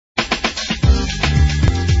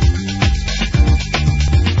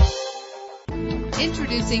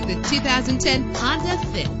Introducing the 2010 Honda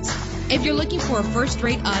Fit. If you're looking for a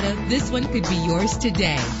first-rate auto, this one could be yours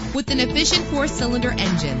today. With an efficient 4-cylinder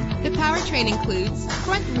engine, the powertrain includes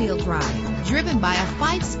front-wheel drive, driven by a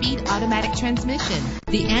 5-speed automatic transmission.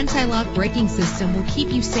 The anti-lock braking system will keep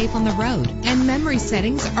you safe on the road, and memory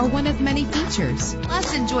settings are one of many features.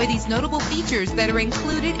 Plus, enjoy these notable features that are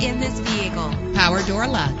included in this vehicle: power door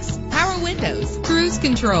locks, power windows, cruise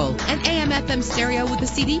control, an AM/FM stereo with a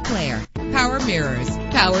CD player, power mirrors,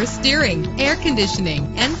 power steering, air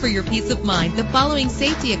conditioning, and for your peace of mind, the following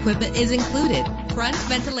safety equipment is included: front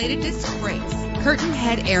ventilated disc brakes, curtain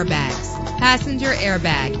head airbags, passenger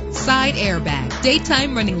airbag, side airbag,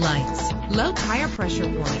 daytime running lights, low tire pressure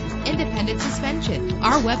warning, independent suspension.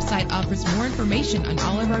 Our website offers more information on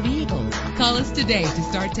all of our vehicles. Call us today to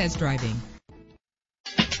start test driving.